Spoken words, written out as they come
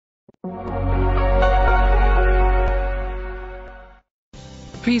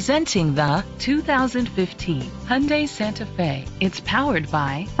Presenting the 2015 Hyundai Santa Fe. It's powered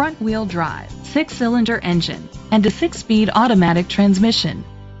by front-wheel drive, 6-cylinder engine, and a 6-speed automatic transmission.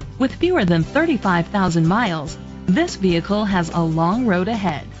 With fewer than 35,000 miles, this vehicle has a long road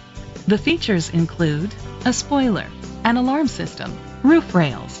ahead. The features include a spoiler, an alarm system, roof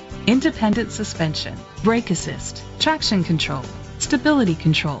rails, independent suspension, brake assist, traction control, stability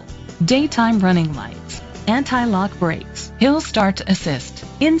control, daytime running lights, anti-lock brakes, hill start assist.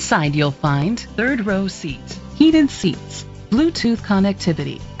 Inside you'll find third row seats, heated seats, Bluetooth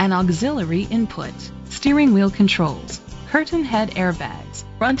connectivity, and auxiliary input, steering wheel controls, curtain head airbags,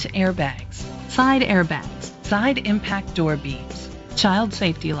 front airbags, side impact door beams, child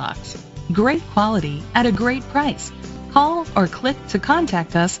safety locks. Great quality at a great price. Call or click to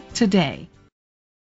contact us today.